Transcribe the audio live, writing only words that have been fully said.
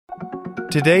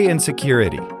Today in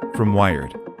Security from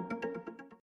Wired.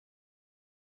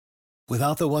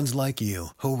 Without the ones like you,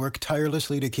 who work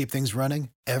tirelessly to keep things running,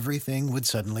 everything would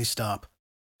suddenly stop.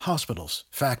 Hospitals,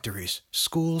 factories,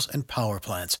 schools, and power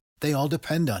plants, they all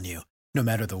depend on you. No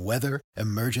matter the weather,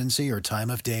 emergency, or time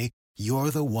of day, you're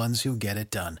the ones who get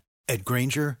it done. At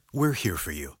Grainger, we're here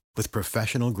for you with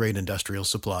professional-grade industrial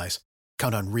supplies.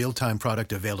 Count on real-time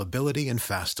product availability and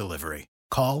fast delivery.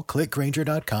 Call, click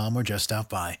Grainger.com, or just stop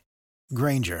by.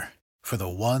 Grainger, for the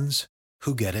ones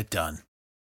who get it done.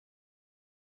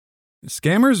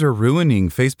 Scammers are ruining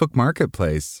Facebook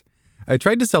Marketplace. I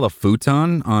tried to sell a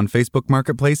futon on Facebook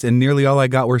Marketplace and nearly all I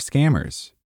got were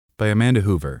scammers. By Amanda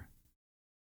Hoover.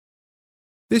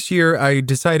 This year, I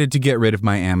decided to get rid of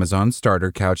my Amazon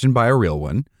starter couch and buy a real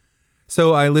one.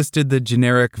 So I listed the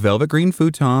generic velvet green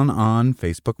futon on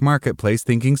Facebook Marketplace,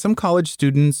 thinking some college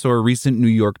students or recent New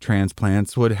York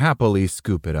transplants would happily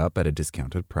scoop it up at a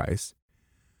discounted price.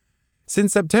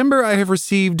 Since September, I have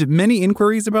received many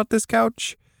inquiries about this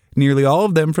couch, nearly all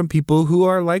of them from people who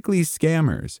are likely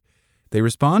scammers. They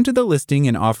respond to the listing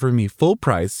and offer me full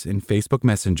price in Facebook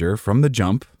Messenger from the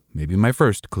jump, maybe my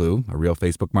first clue, a real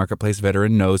Facebook Marketplace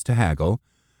veteran knows to haggle.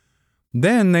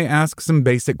 Then they ask some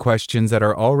basic questions that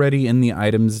are already in the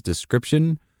item's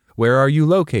description. Where are you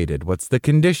located? What's the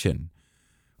condition?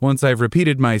 Once I've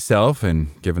repeated myself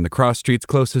and given the cross streets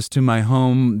closest to my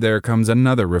home, there comes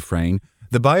another refrain.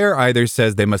 The buyer either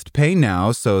says they must pay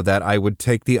now so that I would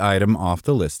take the item off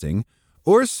the listing,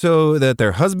 or so that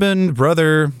their husband,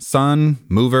 brother, son,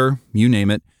 mover, you name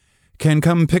it, can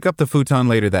come pick up the futon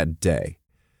later that day.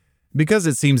 Because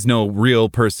it seems no real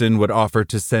person would offer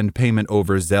to send payment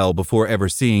over Zelle before ever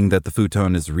seeing that the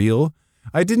futon is real,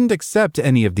 I didn't accept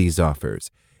any of these offers.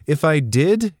 If I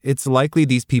did, it's likely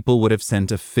these people would have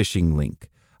sent a phishing link,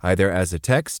 either as a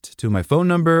text to my phone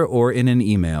number or in an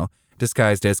email,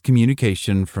 disguised as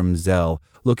communication from Zelle,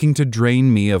 looking to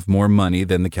drain me of more money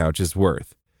than the couch is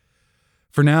worth.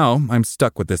 For now, I'm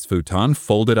stuck with this futon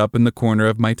folded up in the corner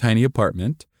of my tiny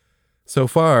apartment. So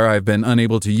far, I've been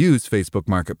unable to use Facebook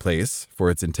Marketplace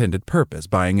for its intended purpose,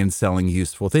 buying and selling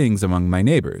useful things among my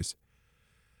neighbors.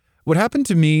 What happened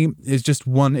to me is just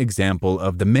one example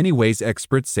of the many ways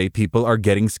experts say people are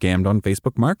getting scammed on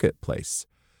Facebook Marketplace.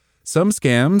 Some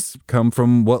scams come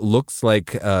from what looks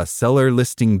like a seller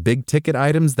listing big-ticket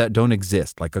items that don't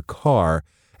exist, like a car,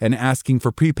 and asking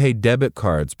for prepaid debit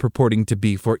cards purporting to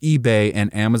be for eBay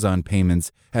and Amazon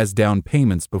payments as down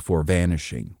payments before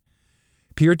vanishing.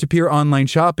 Peer-to-peer online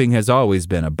shopping has always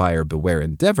been a buyer beware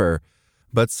endeavor,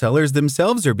 but sellers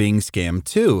themselves are being scammed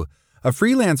too. A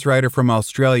freelance writer from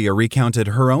Australia recounted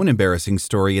her own embarrassing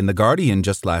story in The Guardian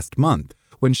just last month,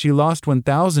 when she lost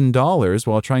 $1,000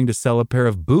 while trying to sell a pair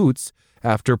of boots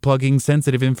after plugging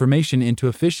sensitive information into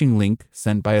a phishing link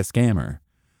sent by a scammer.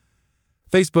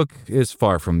 Facebook is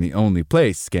far from the only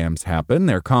place scams happen.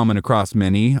 They're common across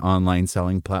many online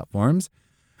selling platforms.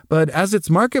 But as its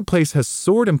marketplace has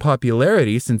soared in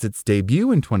popularity since its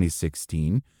debut in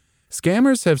 2016,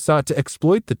 scammers have sought to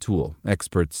exploit the tool,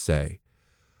 experts say.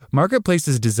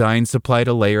 Marketplace's design supplied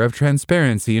a layer of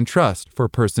transparency and trust for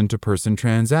person-to-person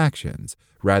transactions.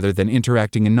 Rather than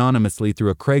interacting anonymously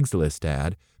through a Craigslist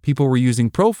ad, people were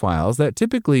using profiles that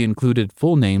typically included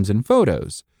full names and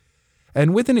photos.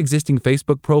 And with an existing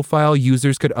Facebook profile,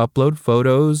 users could upload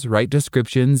photos, write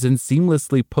descriptions, and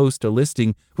seamlessly post a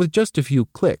listing with just a few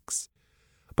clicks.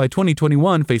 By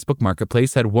 2021, Facebook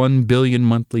Marketplace had 1 billion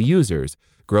monthly users,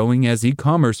 growing as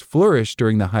e-commerce flourished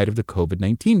during the height of the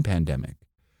COVID-19 pandemic.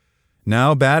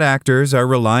 Now, bad actors are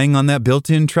relying on that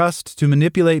built-in trust to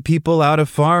manipulate people out of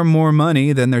far more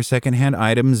money than their secondhand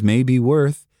items may be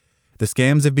worth. The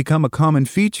scams have become a common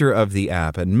feature of the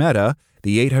app, and Meta,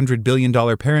 the $800 billion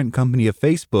parent company of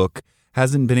Facebook,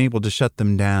 hasn't been able to shut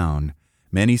them down.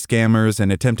 Many scammers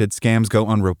and attempted scams go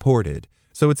unreported,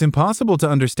 so it's impossible to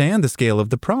understand the scale of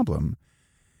the problem.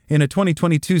 In a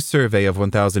 2022 survey of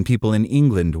 1,000 people in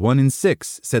England, 1 in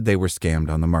 6 said they were scammed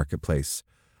on the marketplace.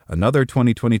 Another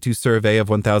 2022 survey of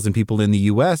 1,000 people in the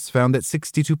U.S. found that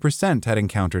 62% had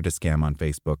encountered a scam on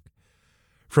Facebook.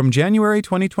 From January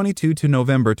 2022 to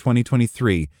November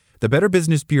 2023, the Better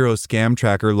Business Bureau Scam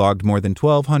Tracker logged more than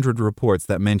 1,200 reports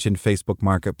that mentioned Facebook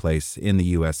Marketplace in the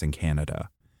U.S. and Canada.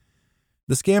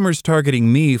 The scammers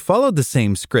targeting me followed the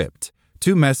same script.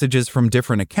 2 messages from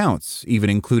different accounts, even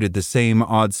included the same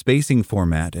odd spacing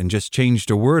format and just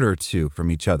changed a word or two from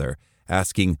each other,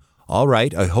 asking, "All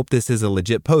right, I hope this is a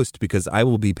legit post because I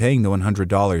will be paying the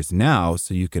 $100 now,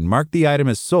 so you can mark the item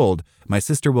as sold. My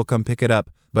sister will come pick it up,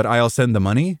 but I'll send the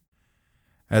money."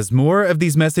 As more of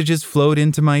these messages flowed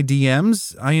into my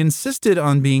DMs, I insisted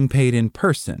on being paid in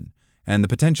person, and the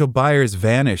potential buyers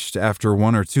vanished after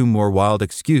one or two more wild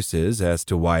excuses as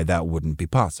to why that wouldn't be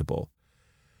possible.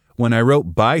 When I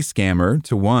wrote "Buy Scammer"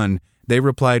 to one, they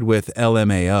replied with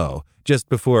LMAO just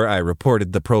before I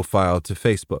reported the profile to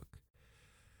Facebook.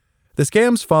 The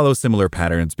scams follow similar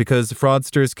patterns because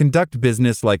fraudsters conduct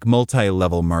business like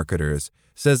multi-level marketers,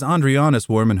 says Andrianus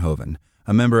Warmenhoven,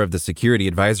 a member of the security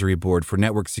advisory board for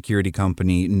network security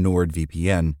company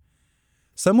NordVPN.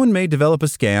 Someone may develop a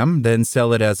scam, then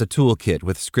sell it as a toolkit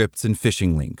with scripts and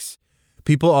phishing links.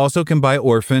 People also can buy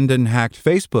orphaned and hacked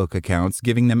Facebook accounts,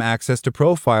 giving them access to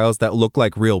profiles that look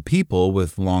like real people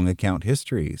with long account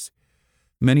histories.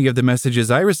 Many of the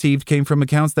messages I received came from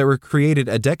accounts that were created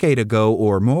a decade ago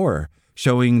or more,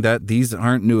 showing that these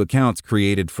aren't new accounts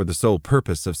created for the sole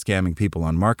purpose of scamming people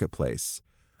on Marketplace.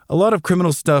 A lot of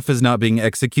criminal stuff is not being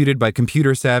executed by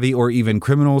computer-savvy or even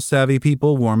criminal-savvy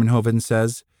people, Warmenhoven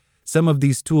says. Some of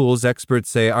these tools, experts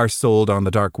say, are sold on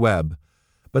the dark web.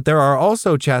 But there are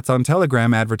also chats on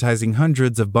Telegram advertising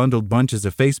hundreds of bundled bunches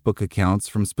of Facebook accounts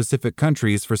from specific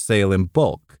countries for sale in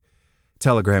bulk.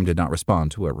 Telegram did not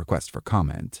respond to a request for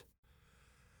comment.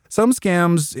 Some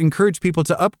scams encourage people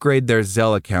to upgrade their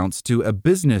Zelle accounts to a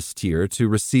business tier to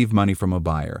receive money from a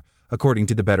buyer, according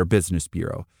to the Better Business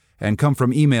Bureau, and come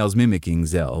from emails mimicking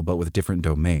Zelle but with different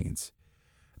domains.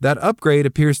 That upgrade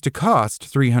appears to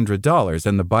cost $300,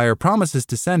 and the buyer promises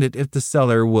to send it if the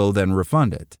seller will then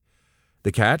refund it.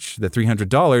 The catch, the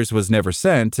 $300 was never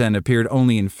sent and appeared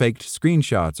only in faked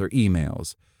screenshots or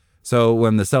emails. So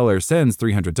when the seller sends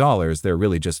 $300, they're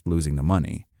really just losing the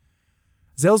money.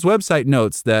 Zelle's website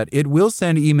notes that it will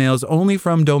send emails only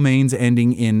from domains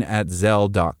ending in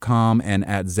 @zelle.com and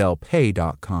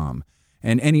 @zellepay.com,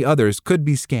 and any others could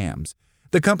be scams.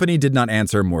 The company did not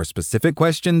answer more specific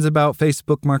questions about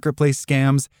Facebook Marketplace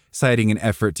scams, citing an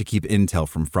effort to keep intel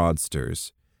from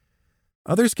fraudsters.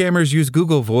 Other scammers use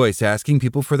Google Voice asking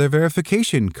people for their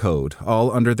verification code,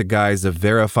 all under the guise of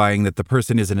verifying that the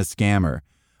person isn't a scammer.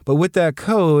 But with that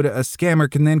code, a scammer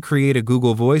can then create a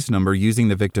Google Voice number using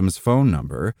the victim's phone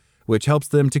number, which helps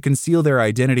them to conceal their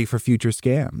identity for future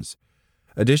scams.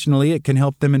 Additionally, it can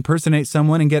help them impersonate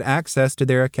someone and get access to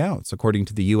their accounts, according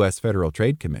to the U.S. Federal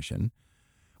Trade Commission.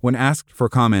 When asked for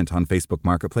comment on Facebook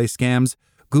Marketplace scams,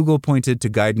 Google pointed to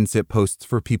guidance it posts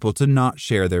for people to not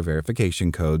share their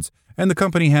verification codes, and the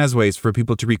company has ways for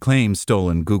people to reclaim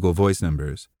stolen Google Voice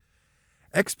numbers.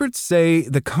 Experts say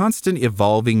the constant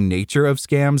evolving nature of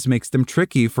scams makes them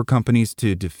tricky for companies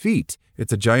to defeat.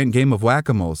 It's a giant game of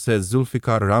whack-a-mole, says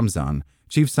Zulfikar Ramzan,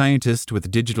 chief scientist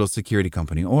with digital security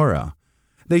company Aura.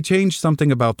 They change something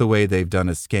about the way they've done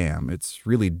a scam. It's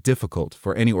really difficult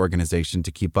for any organization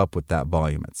to keep up with that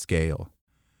volume at scale.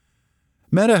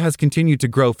 Meta has continued to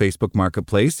grow Facebook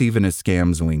Marketplace even as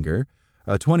scams linger.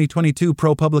 A 2022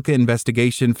 ProPublica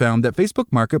investigation found that Facebook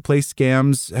Marketplace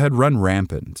scams had run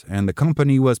rampant, and the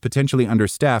company was potentially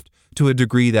understaffed to a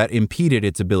degree that impeded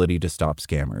its ability to stop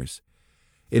scammers.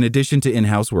 In addition to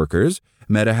in-house workers,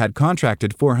 Meta had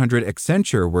contracted 400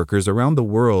 Accenture workers around the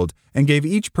world and gave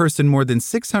each person more than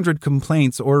 600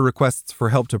 complaints or requests for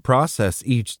help to process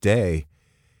each day.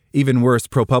 Even worse,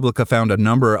 ProPublica found a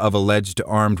number of alleged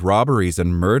armed robberies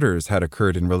and murders had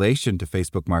occurred in relation to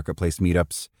Facebook Marketplace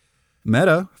meetups.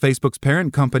 Meta, Facebook's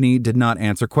parent company, did not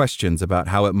answer questions about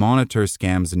how it monitors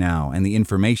scams now and the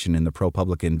information in the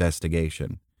ProPublica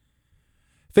investigation.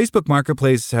 Facebook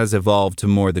Marketplace has evolved to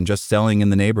more than just selling in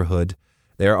the neighborhood.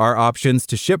 There are options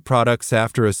to ship products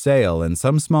after a sale, and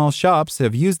some small shops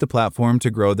have used the platform to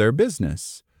grow their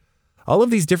business. All of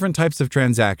these different types of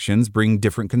transactions bring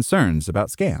different concerns about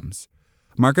scams.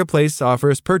 Marketplace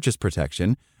offers purchase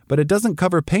protection, but it doesn't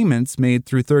cover payments made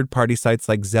through third-party sites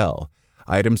like Zelle,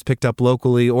 items picked up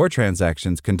locally, or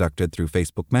transactions conducted through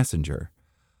Facebook Messenger.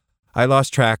 I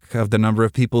lost track of the number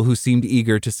of people who seemed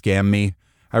eager to scam me.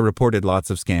 I reported lots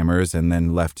of scammers and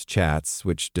then left chats,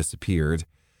 which disappeared.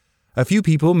 A few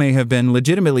people may have been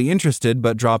legitimately interested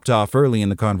but dropped off early in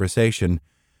the conversation.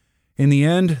 In the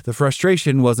end, the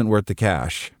frustration wasn't worth the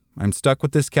cash. I'm stuck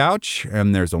with this couch,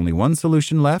 and there's only one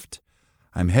solution left.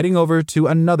 I'm heading over to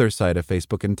another side of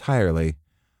Facebook entirely.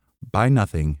 Buy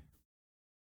nothing.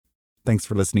 Thanks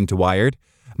for listening to Wired.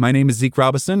 My name is Zeke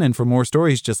Robison, and for more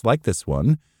stories just like this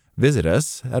one, visit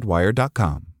us at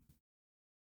wired.com.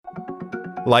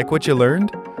 Like what you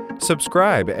learned?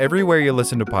 Subscribe everywhere you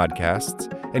listen to podcasts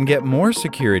and get more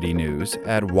security news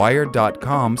at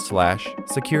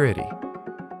wired.com/security.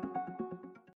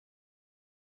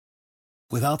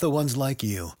 Without the ones like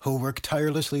you, who work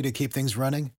tirelessly to keep things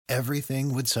running,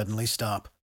 everything would suddenly stop.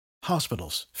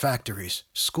 Hospitals, factories,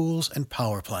 schools, and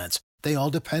power plants, they all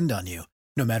depend on you.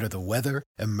 No matter the weather,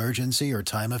 emergency, or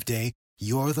time of day,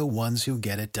 you're the ones who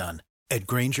get it done. At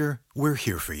Granger, we're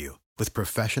here for you with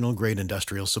professional-grade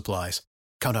industrial supplies.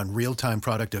 Count on real-time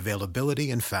product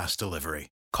availability and fast delivery.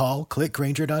 Call, click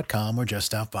Grainger.com, or just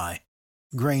stop by.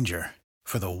 Grainger,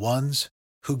 for the ones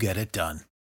who get it done.